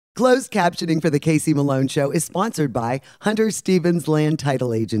Closed captioning for The Casey Malone Show is sponsored by Hunter Stevens Land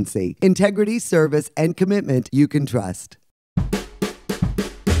Title Agency. Integrity, service, and commitment you can trust.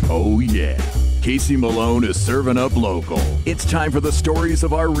 Oh yeah, Casey Malone is serving up local. It's time for the stories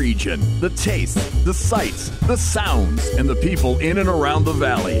of our region, the tastes, the sights, the sounds, and the people in and around the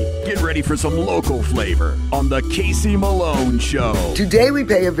valley. Get ready for some local flavor on The Casey Malone Show. Today we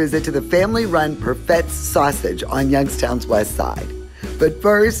pay a visit to the family-run Perfett's Sausage on Youngstown's west side. But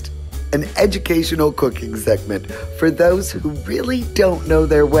first, an educational cooking segment for those who really don't know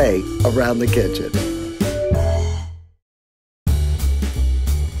their way around the kitchen.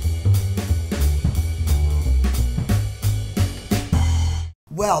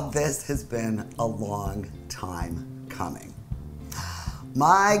 Well, this has been a long time coming.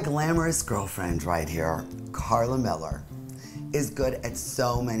 My glamorous girlfriend right here, Carla Miller, is good at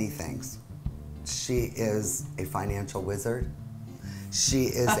so many things. She is a financial wizard. She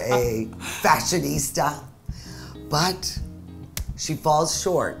is a fashionista, but she falls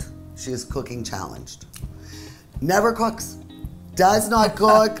short. She is cooking challenged. Never cooks, does not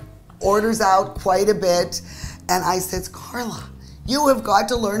cook, orders out quite a bit. And I said, Carla, you have got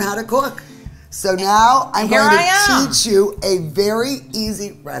to learn how to cook. So now I'm going to teach you a very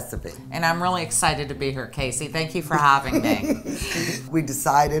easy recipe. And I'm really excited to be here, Casey. Thank you for having me. We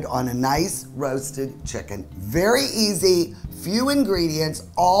decided on a nice roasted chicken. Very easy, few ingredients,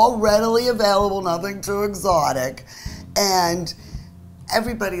 all readily available, nothing too exotic. And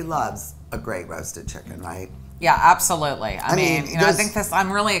everybody loves a great roasted chicken, right? Yeah, absolutely. I mean, you know, I think this,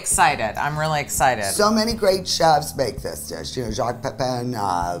 I'm really excited. I'm really excited. So many great chefs make this dish. You know, Jacques Pepin,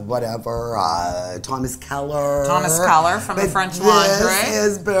 Thomas Keller. Thomas Keller from the French Laundry. This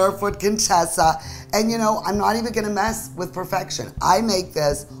is Barefoot Contessa. And you know, I'm not even gonna mess with perfection. I make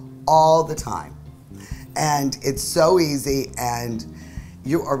this all the time. And it's so easy, and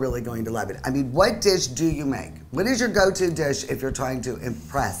you are really going to love it. I mean, what dish do you make? What is your go-to dish if you're trying to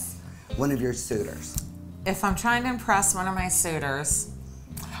impress one of your suitors? If I'm trying to impress one of my suitors,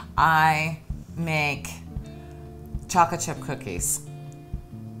 I make chocolate chip cookies.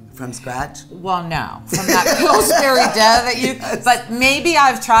 From scratch? Well, no, from that Pillsbury dough that you, but maybe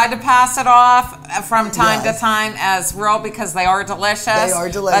I've tried to pass it off from time to time as real because they are delicious. They are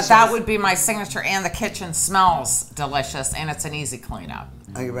delicious. But that would be my signature, and the kitchen smells delicious, and it's an easy cleanup.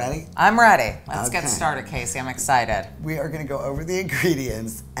 Are you ready? I'm ready. Let's get started, Casey. I'm excited. We are going to go over the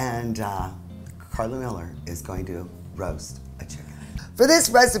ingredients, and Carla Miller is going to roast a chicken. For this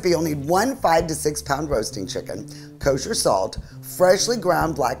recipe, you'll need 1 5 to 6 pound roasting chicken, kosher salt, freshly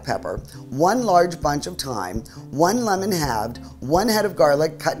ground black pepper, 1 large bunch of thyme, 1 lemon halved, 1 head of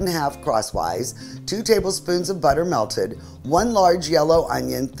garlic cut in half crosswise, 2 tablespoons of butter melted, 1 large yellow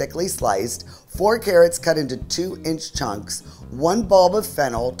onion thickly sliced, 4 carrots cut into 2-inch chunks, 1 bulb of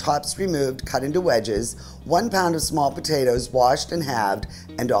fennel, tops removed, cut into wedges, 1 pound of small potatoes washed and halved,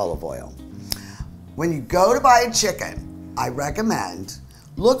 and olive oil. When you go to buy a chicken, I recommend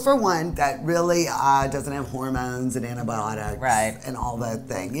look for one that really doesn't have hormones and antibiotics and all that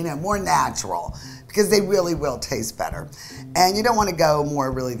thing. You know, more natural, because they really will taste better. And you don't want to go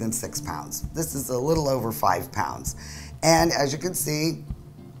more really than 6 pounds. This is a little over 5 pounds. And as you can see,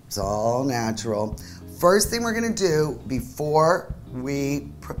 it's all natural. First thing we're going to do before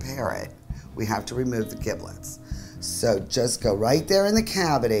we prepare it, we have to remove the giblets. So just go right there in the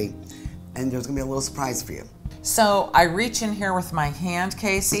cavity, and there's going to be a little surprise for you. So I reach in here with my hand,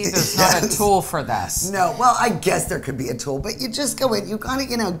 Casey. There's not a tool for this. No, well, I guess there could be a tool, but you just go in. You gotta,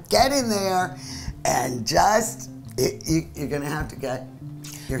 you know, get in there and just, you're gonna have to get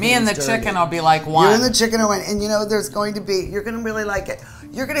your Me and the dirty. chicken will be like one. You and the chicken are one, and you know, there's going to be, you're gonna really like it.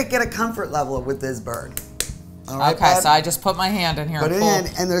 You're gonna get a comfort level with this bird. All right, okay, bud? so I just put my hand in here Put and it pull. in,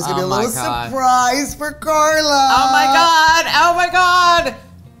 and there's gonna be a little surprise for Carla. Oh my God, oh my God.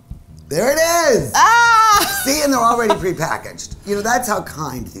 There it is. Ah! See, and they're already prepackaged. You know, that's how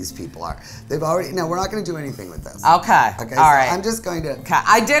kind these people are. They've already, no, we're not going to do anything with this. Okay. Okay, all right. I'm just going to. Okay,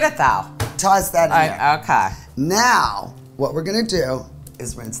 I did it though. Toss that in there. Okay. Now, what we're going to do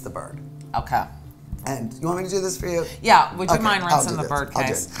is rinse the bird. Okay. And you want me to do this for you? Yeah, would you Okay, mind rinsing the this. bird, I'll do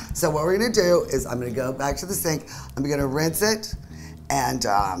Case? it. So what we're going to do is I'm going to go back to the sink. I'm going to rinse it and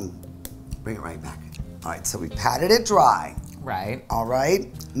bring it right back. All right, so we patted it dry. Right. All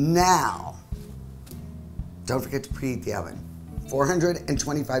right. Now, don't forget to preheat the oven.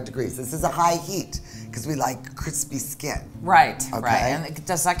 425 degrees. This is a high heat because we like crispy skin. Right, okay? right. And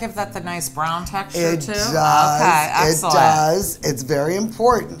does that give that the nice brown texture too? It does. Okay, excellent. It does. It's very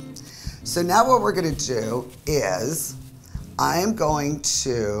important. So now what we're going to do is I am going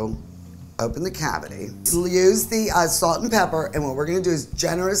to open the cavity. Use the salt and pepper, and what we're gonna do is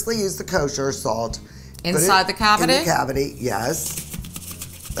generously use the kosher salt. Inside the cavity? In the cavity, yes.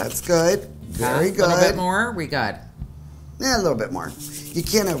 That's good. Very good. A little bit more, we good? Yeah, a little bit more. You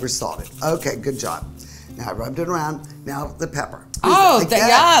can't oversalt it. Okay, good job. Now I rubbed it around. Now the pepper. Oh, yeah,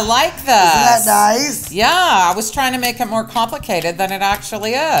 I like this. Isn't that nice? Yeah, I was trying to make it more complicated than it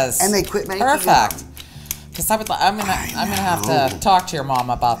actually is. And they quit making perfect. Because I'm gonna have to talk to your mom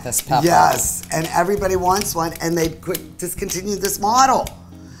about this pepper. Yes, and everybody wants one, and they discontinued this model.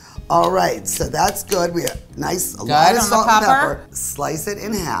 All right, so that's good. We have a lot of salt and pepper. Slice it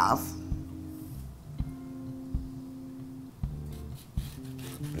in half.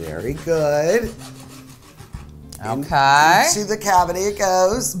 Very good. Okay. Into the cavity it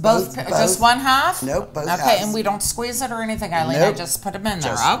goes. Both. Just one half? Nope, both halves. Okay, and we don't squeeze it or anything, Eileen. Nope. I just put them in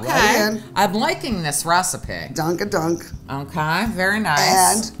there. Just okay. right in. I'm liking this recipe. Dunk-a-dunk. Okay, very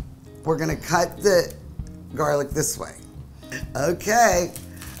nice. And we're gonna cut the garlic this way. Okay,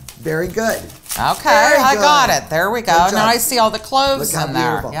 very good. Okay, very I good. got it. There we go. Now I see all the cloves Look in how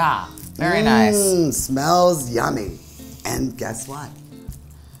there. beautiful. Yeah, very nice. Smells yummy. And guess what?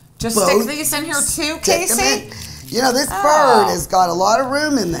 Just stick these in here too, Casey? You know, this bird has got a lot of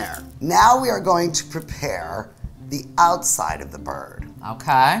room in there. Now we are going to prepare the outside of the bird.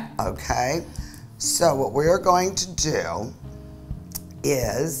 Okay. Okay. So what we're going to do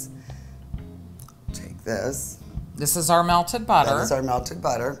is take this. This is our melted butter. That is our melted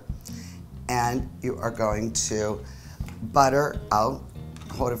butter. And you are going to butter, I'll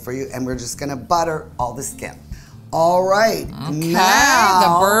hold it for you, and we're just gonna butter all the skin. All right. Okay, now,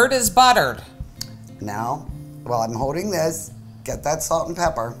 the bird is buttered. Now, while I'm holding this, get that salt and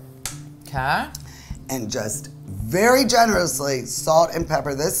pepper. Okay. And just very generously salt and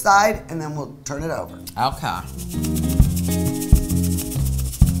pepper this side, and then we'll turn it over. Okay.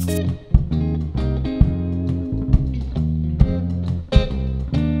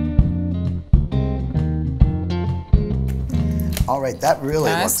 All right, that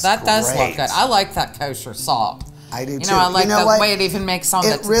really looks That does great. look good. I like that kosher salt. I do too. You know, I like the way it even makes on the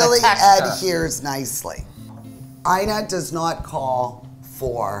texture. It really adheres nicely. Ina does not call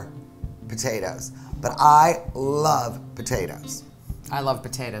for potatoes, but I love potatoes. I love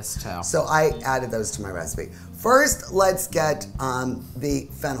potatoes too. So I added those to my recipe. First, let's get the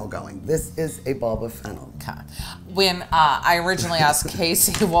fennel going. This is a bulb of fennel. Okay. When I originally asked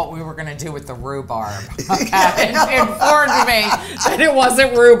Casey what we were going to do with the rhubarb, okay, it informed me that it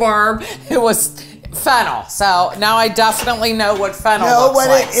wasn't rhubarb, it was fennel. So now I definitely know what fennel looks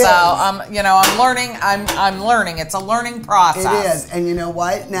like. So you know, I'm learning. I'm learning. It's a learning process. It is, and you know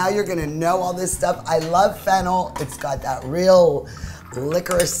what? Now you're gonna know all this stuff. I love fennel. It's got that real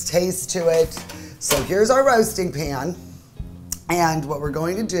licorice taste to it. So here's our roasting pan, and what we're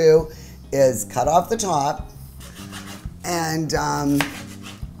going to do is cut off the top, and there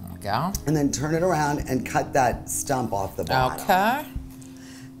we go. And then turn it around and cut that stump off the bottom. Okay.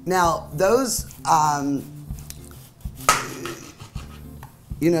 Now those,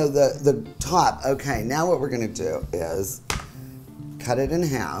 you know, the top. Okay, now what we're gonna do is cut it in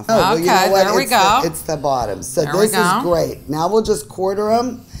half. Okay, well, you know what? There we go. It's the bottom. So this is great. Now we'll just quarter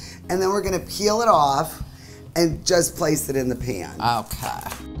them, and then we're gonna peel it off and just place it in the pan. Okay.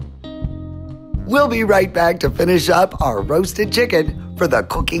 We'll be right back to finish up our roasted chicken for the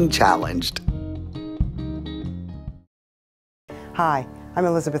cooking challenged. Hi, I'm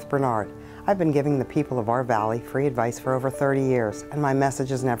Elizabeth Bernard. I've been giving the people of our valley free advice for over 30 years, and my message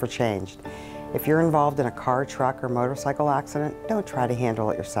has never changed. If you're involved in a car, truck, or motorcycle accident, don't try to handle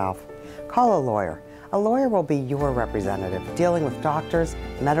it yourself. Call a lawyer. A lawyer will be your representative, dealing with doctors,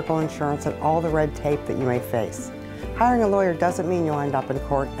 medical insurance, and all the red tape that you may face. Hiring a lawyer doesn't mean you'll end up in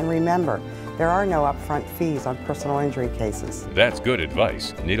court, and remember, there are no upfront fees on personal injury cases. That's good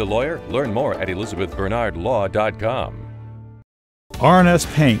advice. Need a lawyer? Learn more at ElizabethBernardLaw.com. R&S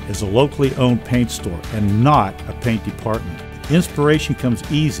Paint is a locally owned paint store and not a paint department. Inspiration comes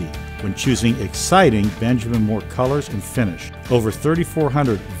easy when choosing exciting Benjamin Moore colors and finish. Over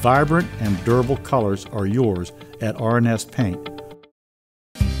 3,400 vibrant and durable colors are yours at R&S Paint.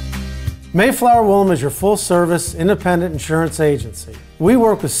 Mayflower Woolham is your full-service, independent insurance agency. We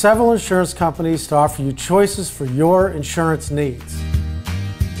work with several insurance companies to offer you choices for your insurance needs.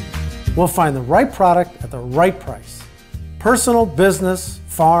 We'll find the right product at the right price. Personal, business,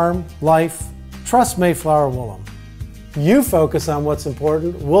 farm, life, trust Mayflower Woolham. You focus on what's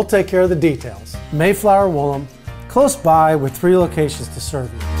important, we'll take care of the details. Mayflower Woolham, close by with 3 locations to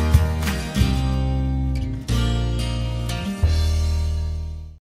serve you.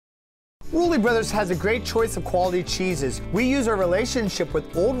 Rulli Brothers has a great choice of quality cheeses. We use our relationship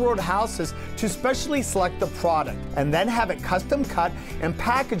with Old World Houses to specially select the product and then have it custom cut and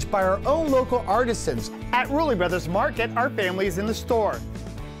packaged by our own local artisans. At Rulli Brothers Market, our family is in the store.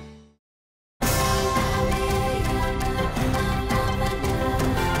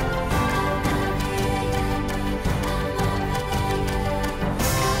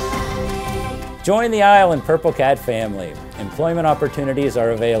 Join the Isle Purple Cat family. Employment opportunities are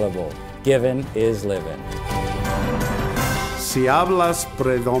available. Given is living. Si hablas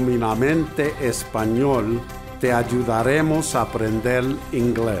predominantemente español, te ayudaremos a aprender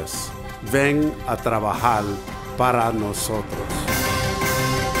inglés. Ven a trabajar para nosotros.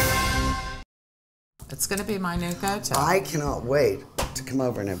 It's going to be my new go-to. I cannot wait to come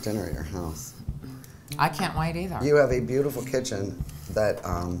over and have dinner at your house. I can't wait either. You have a beautiful kitchen that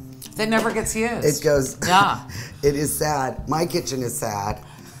that never gets used. It goes. Yeah. It is sad. My kitchen is sad.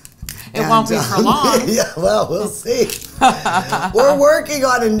 It won't be for long. Yeah, well, we'll see. We're working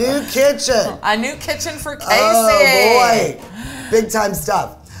on a new kitchen. A new kitchen for Casey. Oh boy, big time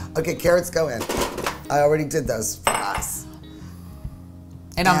stuff. Okay, carrots go in. I already did those for us.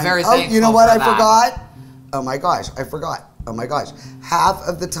 And I'm very thankful. Oh, you know what I for that. forgot? Oh my gosh, I forgot. Oh my gosh, half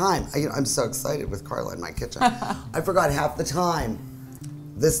of the time. I'm so excited with Carla in my kitchen. I forgot half the time.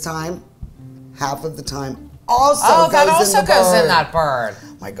 This time, half of the time also goes in the bird. Oh, that also goes in that bird.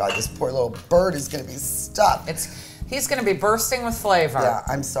 My God, this poor little bird is going to be stuck. He's going to be bursting with flavor. Yeah,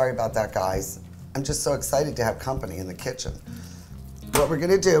 I'm sorry about that, guys. I'm just so excited to have company in the kitchen. What we're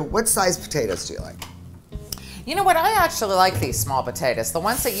going to do, what size potatoes do you like? You know what? I actually like these small potatoes. The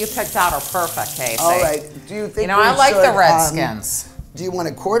ones that you picked out are perfect, Casey. All right. Do you think I like the Redskins. Do you want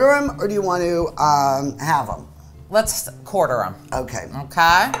to quarter them or do you want to halve them? Let's quarter them. Okay.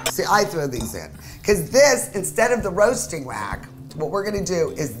 Okay. See, I throw these in. Because this, instead of the roasting rack, what we're going to do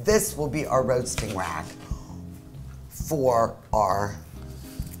is this will be our roasting rack for our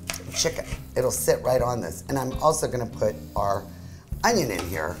chicken. It'll sit right on this. And I'm also going to put our onion in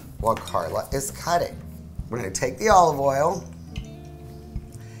here while Carla is cutting. We're going to take the olive oil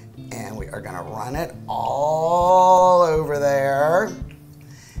and we are going to run it all over there.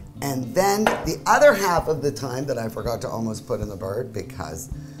 And then the other half of the time that I forgot to almost put in the bird because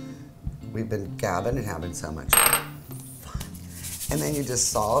we've been gabbing and having so much fun. And then you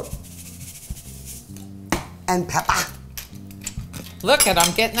just salt and pepper. Look at,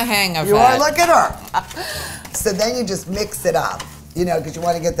 I'm getting the hang of it. You are, look at her. So then you just mix it up, because you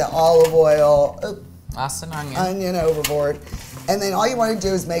want to get the olive oil. That's an onion. Onion overboard. And then all you want to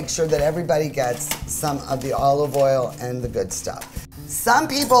do is make sure that everybody gets some of the olive oil and the good stuff. Some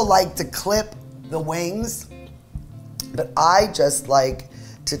people like to clip the wings, but I just like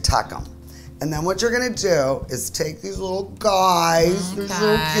to tuck them. And then what you're gonna do is take these little guys, they're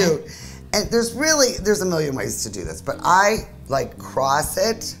so cute. And there's a million ways to do this, but I like cross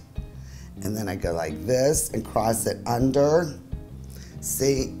it, and then I go like this and cross it under,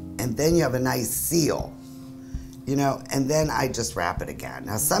 see? And then you have a nice seal, and then I just wrap it again.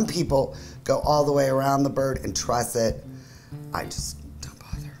 Now some people go all the way around the bird and truss it. I just don't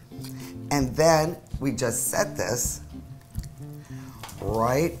bother. And then we just set this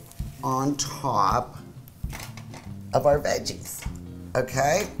right on top of our veggies,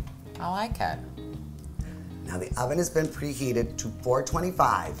 okay? I like it. Now the oven has been preheated to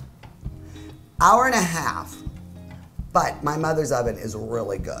 425, hour and a half, but my mother's oven is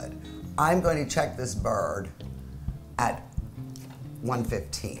really good. I'm going to check this bird at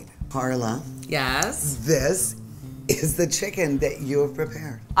 115. Carla. Yes? This is the chicken that you have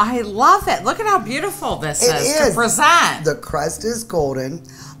prepared. I love it. Look at how beautiful this is to present. The crust is golden.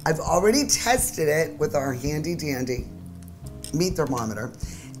 I've already tested it with our handy dandy meat thermometer.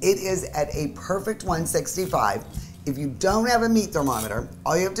 It is at a perfect 165. If you don't have a meat thermometer,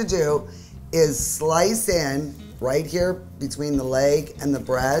 all you have to do is slice in right here between the leg and the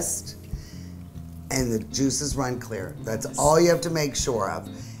breast, and the juices run clear. That's all you have to make sure of.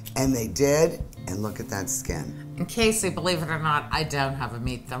 And they did, and look at that skin. And Casey, believe it or not, I don't have a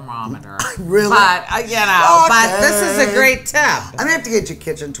meat thermometer. Really? But, but this is a great tip. I'm gonna have to get you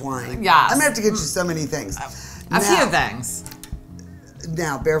kitchen twine. Yes. I'm gonna have to get you so many things. A few things.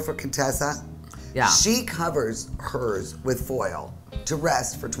 Now, Barefoot Contessa, yeah, she covers hers with foil to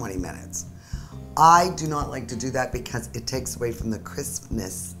rest for 20 minutes. I do not like to do that because it takes away from the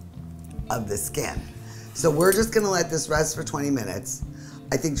crispness of the skin. So we're just gonna let this rest for 20 minutes.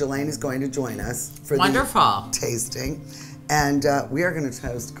 I think Jelaine is going to join us for the tasting. And we are gonna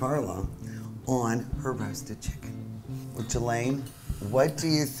toast Carla on her roasted chicken. Well, Jelaine, what do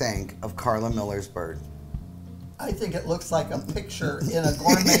you think of Carla Miller's bird? I think it looks like a picture in a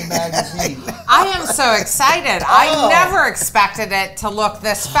gourmet magazine. I am so excited. I never expected it to look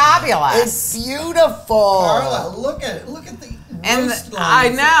this fabulous. It's beautiful. Carla, look at it. Look at the roast I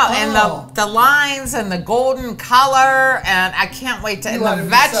lines. know, and the lines and the golden color, and I can't wait to, and the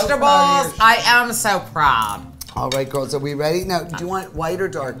vegetables. I am so proud. All right, girls, are we ready? Now, do you want white or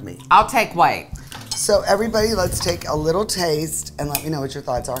dark meat? I'll take white. So everybody, let's take a little taste and let me know what your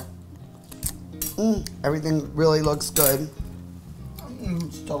thoughts are. Everything really looks good.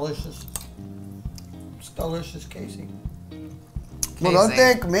 It's delicious. It's delicious, Casey. Well, don't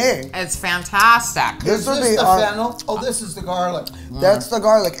thank me. It's fantastic. Is this the fennel? Oh, this is the garlic. That's the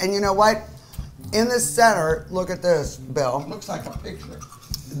garlic. And you know what? In the center, look at this, Bill. Looks like a picture.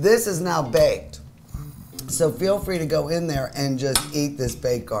 This is now baked. So feel free to go in there and just eat this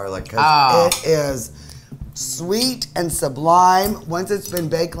baked garlic because it is sweet and sublime once it's been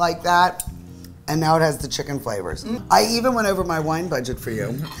baked like that. And now it has the chicken flavors. I even went over my wine budget for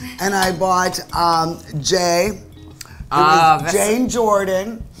you. And I bought Jay. Jane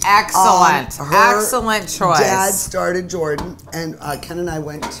Jordan. Excellent. Excellent choice. Dad started Jordan. And Ken and I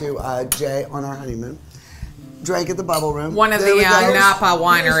went to Jay on our honeymoon. Drank at the Bubble Room. One of the Napa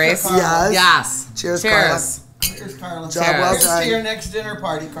wineries. Yes. Cheers, Cheers. Carla. Here's Carla. Job well Here's done. to your next dinner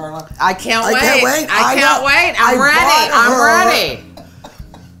party, Carla. I can't wait. I can't wait. I can't wait. I'm ready. I'm ready.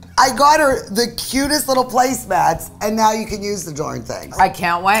 I got her the cutest little placemats, and now you can use the darn things. I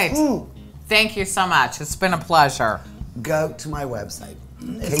can't wait. Thank you so much. It's been a pleasure. Go to my website,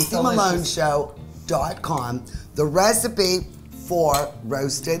 caseymalonесhow.com. The recipe for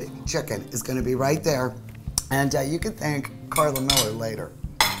roasted chicken is going to be right there, and you can thank Carla Miller later.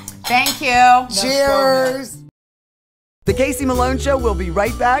 Thank you. Cheers. The Casey Malone Show will be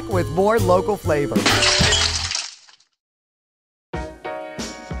right back with more local flavor.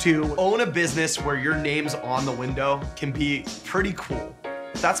 To own a business where your name's on the window can be pretty cool.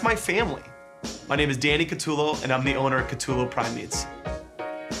 That's my family. My name is Danny Catullo, and I'm the owner of Catullo Prime Meats.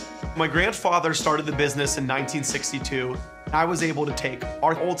 My grandfather started the business in 1962. I was able to take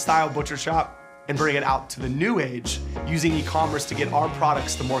our old style butcher shop and bring it out to the new age using e-commerce to get our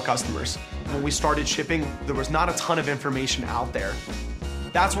products to more customers. When we started shipping, there was not a ton of information out there.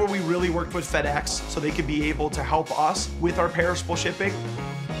 That's where we really worked with FedEx so they could be able to help us with our perishable shipping.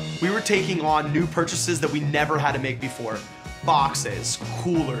 We were taking on new purchases that we never had to make before. Boxes,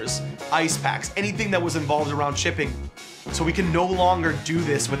 coolers, ice packs, anything that was involved around shipping. So we can no longer do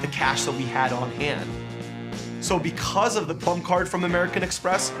this with the cash that we had on hand. So because of the Plum Card from American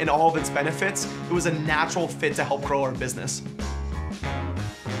Express and all of its benefits, it was a natural fit to help grow our business.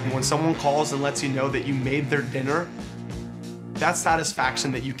 And when someone calls and lets you know that you made their dinner, that's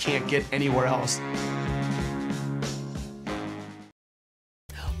satisfaction that you can't get anywhere else.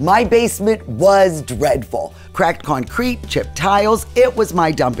 My basement was dreadful. Cracked concrete, chipped tiles, it was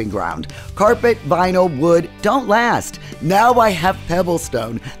my dumping ground. Carpet, vinyl, wood don't last. Now I have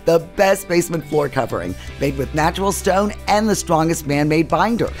Pebblestone, the best basement floor covering, made with natural stone and the strongest man-made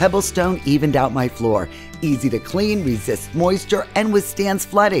binder. Pebblestone evened out my floor. Easy to clean, resists moisture, and withstands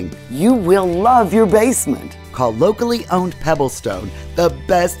flooding. You will love your basement. Call locally owned Pebblestone, the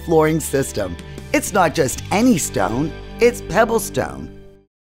best flooring system. It's not just any stone, it's Pebblestone.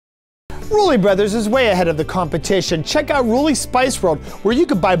 Rulli Brothers is way ahead of the competition. Check out Rulli Spice World, where you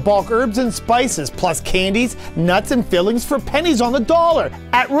can buy bulk herbs and spices, plus candies, nuts, and fillings for pennies on the dollar.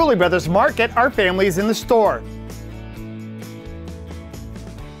 At Rulli Brothers Market, our family is in the store.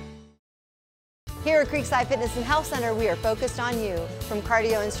 Here at Creekside Fitness and Health Center, we are focused on you, from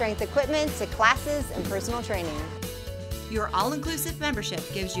cardio and strength equipment to classes and personal training. Your all-inclusive membership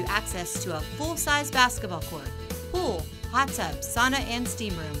gives you access to a full-size basketball court, pool, hot tub, sauna, and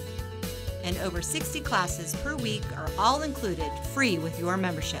steam room. And over 60 classes per week are all included free with your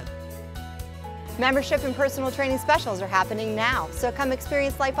membership. Membership and personal training specials are happening now, so come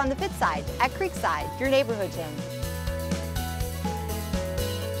experience life on the fit side at Creekside, your neighborhood gym.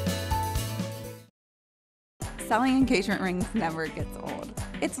 Selling engagement rings never gets old.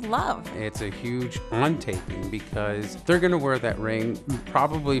 It's love. It's a huge undertaking because they're going to wear that ring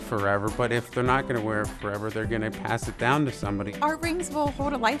probably forever, but if they're not going to wear it forever, they're going to pass it down to somebody. Our rings will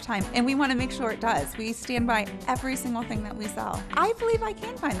hold a lifetime, and we want to make sure it does. We stand by every single thing that we sell. I believe I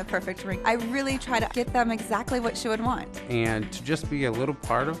can find the perfect ring. I really try to get them exactly what she would want. And to just be a little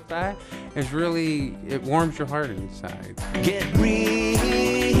part of that is really, it warms your heart inside. Get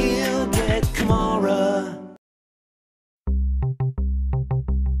real, get Kamara.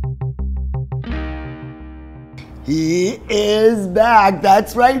 He is back.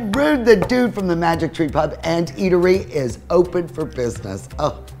 That's right, Rude, the dude from the Magic Tree Pub and Eatery is open for business.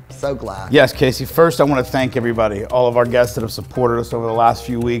 Oh, So glad. Yes, Casey. First, I want to thank everybody, all of our guests that have supported us over the last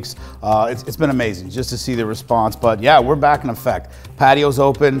few weeks. It's been amazing just to see the response. But yeah, we're back in effect. Patio's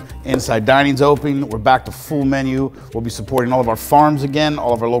open, inside dining's open. We're back to full menu. We'll be supporting all of our farms again,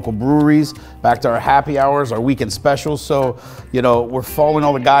 all of our local breweries, back to our happy hours, our weekend specials. So, you know, we're following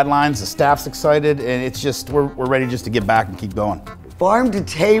all the guidelines. The staff's excited, and it's just, we're ready just to get back and keep going. Farm to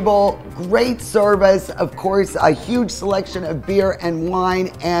table, great service, of course, a huge selection of beer and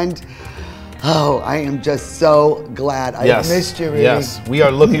wine, and oh, I am just so glad. I missed you, really. Yes, we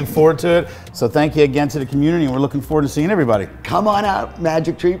are looking forward to it. So thank you again to the community, and we're looking forward to seeing everybody. Come on out,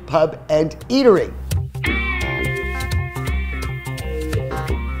 Magic Tree Pub and Eatery.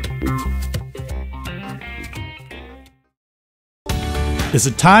 Is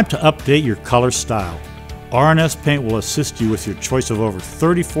it time to update your color style? R&S Paint will assist you with your choice of over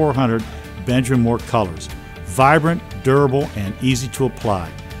 3,400 Benjamin Moore colors. Vibrant, durable, and easy to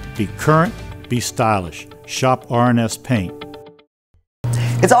apply. Be current, be stylish. Shop R&S Paint.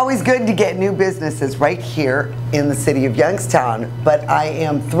 It's always good to get new businesses right here in the city of Youngstown, but I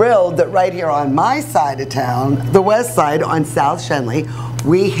am thrilled that right here on my side of town, the west side on South Shenley,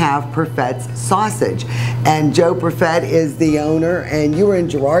 we have Perfett's Sausage. And Joe Perfett is the owner, and you were in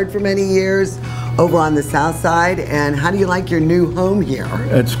Girard for many years, over on the south side. And how do you like your new home here?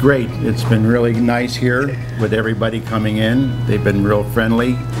 It's great. It's been really nice here with everybody coming in. They've been real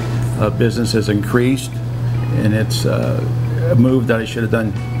friendly. Business has increased, and it's a move that I should have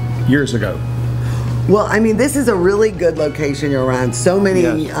done years ago. Well, I mean, this is a really good location. You're around so many,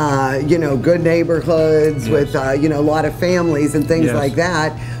 you know, good neighborhoods with, you know, a lot of families and things like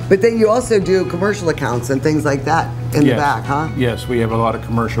that. But then you also do commercial accounts and things like that in the back, huh? Yes, we have a lot of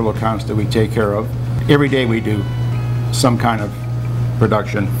commercial accounts that we take care of. Every day we do some kind of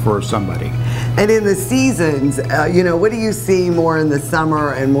production for somebody. And in the seasons, you know, what do you see more in the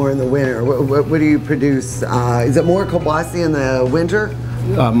summer and more in the winter? What do you produce? Is it more kielbasa in the winter?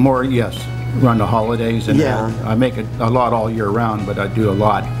 More, yes, around the holidays. And I make a lot all year round, but I do a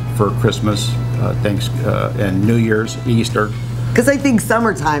lot for Christmas, and New Year's, Easter. Because I think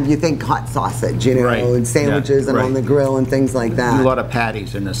summertime, you think hot sausage, you know, and sandwiches and on the grill and things like that. A lot of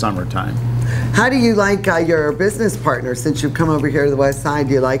patties in the summertime. How do you like your business partner since you've come over here to the west side?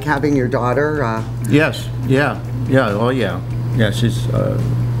 Do you like having your daughter? Yes, yeah,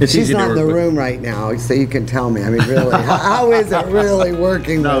 she's not in the room right now, so you can tell me. I mean, really, how is it really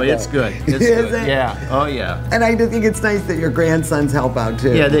working? No, with it's her? good. It's Is good. it? Yeah, oh yeah. And I do think it's nice that your grandsons help out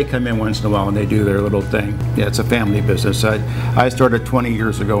too. Yeah, they come in once in a while and they do their little thing. Yeah, it's a family business. I started 20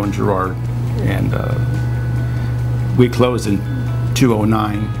 years ago in Girard, and we closed in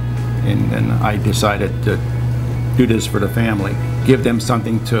 2009, and then I decided to do this for the family, give them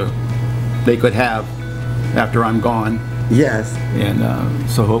something they could have after I'm gone. Yes. And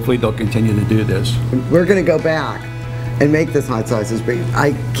so hopefully they'll continue to do this. We're going to go back and make this hot sausage, but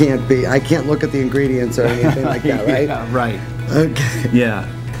I can't look at the ingredients or anything like that, right? Yeah, right. Okay. Yeah.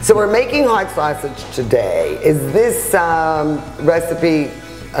 So we're making hot sausage today. Is this recipe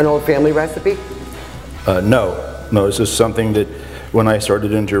an old family recipe? No, this is something that when I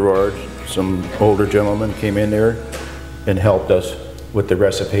started in Girard, some older gentlemen came in there and helped us with the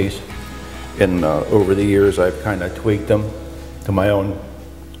recipes. And over the years, I've kind of tweaked them to my own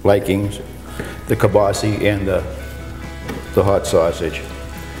likings, the kielbasa and the hot sausage.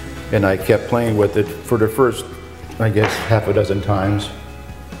 And I kept playing with it for the first, I guess, half a dozen times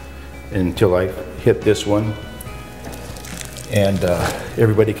until I hit this one. And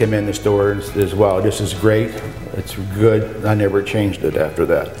everybody came in the store and says, wow, this is great, it's good. I never changed it after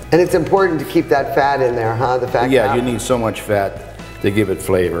that. And it's important to keep that fat in there, huh? The fat. Yeah, you need so much fat to give it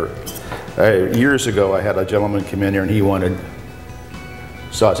flavor. Years ago, I had a gentleman come in here and he wanted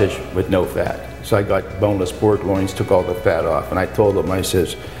sausage with no fat. So I got boneless pork loins, took all the fat off, and I told him, I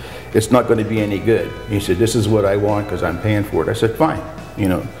says, it's not going to be any good. He said, this is what I want because I'm paying for it. I said, fine. You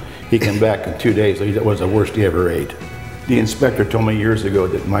know, he came back in 2 days. It was the worst he ever ate. The inspector told me years ago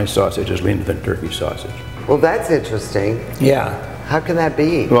that my sausage is leaner than turkey sausage. Well, that's interesting. Yeah. How can that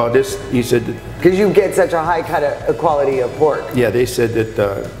be? Well, he said, because you get such a high quality of pork. Yeah, they said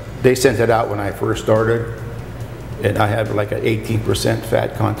that they sent it out when I first started, and I have like an 18%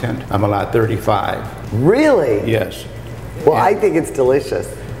 fat content. I'm allowed 35. Really? Yes. Well, I think it's delicious.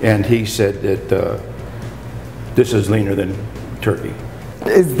 And he said that this is leaner than turkey.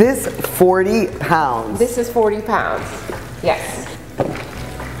 Is this 40 pounds? This is 40 pounds, yes.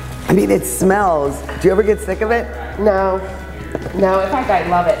 I mean, it smells. Do you ever get sick of it? No, in fact, I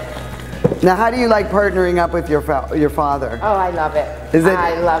love it. Now, how do you like partnering up with your father? Oh, I love it. Is it?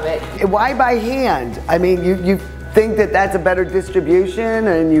 I love it. Why by hand? I mean, think that that's a better distribution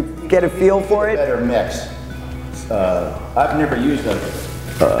and you get a feel for it? Better mix. I've never used a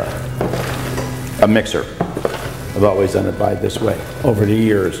mixer. I've always done it by this way over the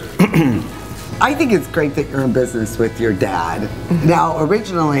years. I think it's great that you're in business with your dad. Now,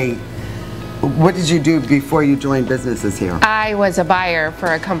 originally, what did you do before you joined businesses here? I was a buyer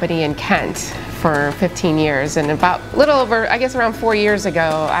for a company in Kent for 15 years, and about a little over, I guess around 4 years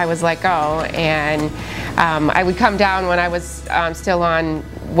ago, I was let go, and I would come down when I was still on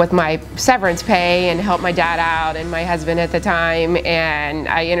with my severance pay and help my dad out and my husband at the time, and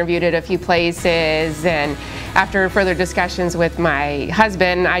I interviewed at a few places, and after further discussions with my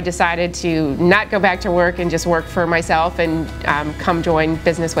husband, I decided to not go back to work and just work for myself and come join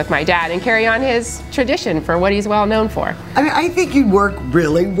business with my dad and carry on his tradition for what he's well known for. I mean, I think you work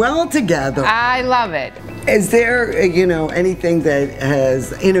really well together. I love it. Is there, anything that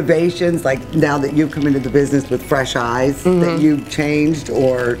has innovations, like now that you've come into the business with fresh eyes, that you've changed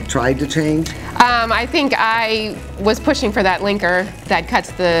or tried to change? I think I was pushing for that linker that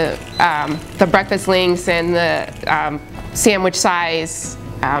cuts the breakfast links and the sandwich size,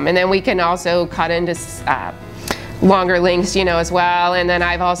 and then we can also cut into longer links, as well. And then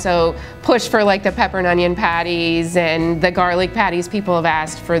I've also pushed for like the pepper and onion patties and the garlic patties. People have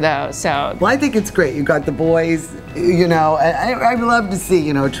asked for those. So well, I think it's great. You got the boys. I love to see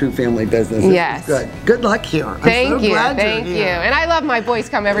a true family business. Yes. Good. Good luck here. Thank you. And I love my boys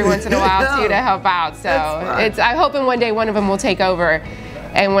come every once in a while too to help out. So I'm hoping one day one of them will take over,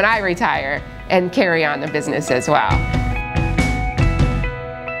 and when I retire, and carry on the business as well.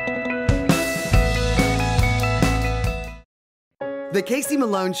 The Casey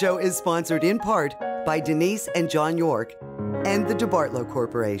Malone Show is sponsored in part by Denise and John York and the DeBartolo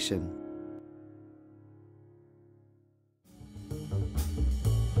Corporation.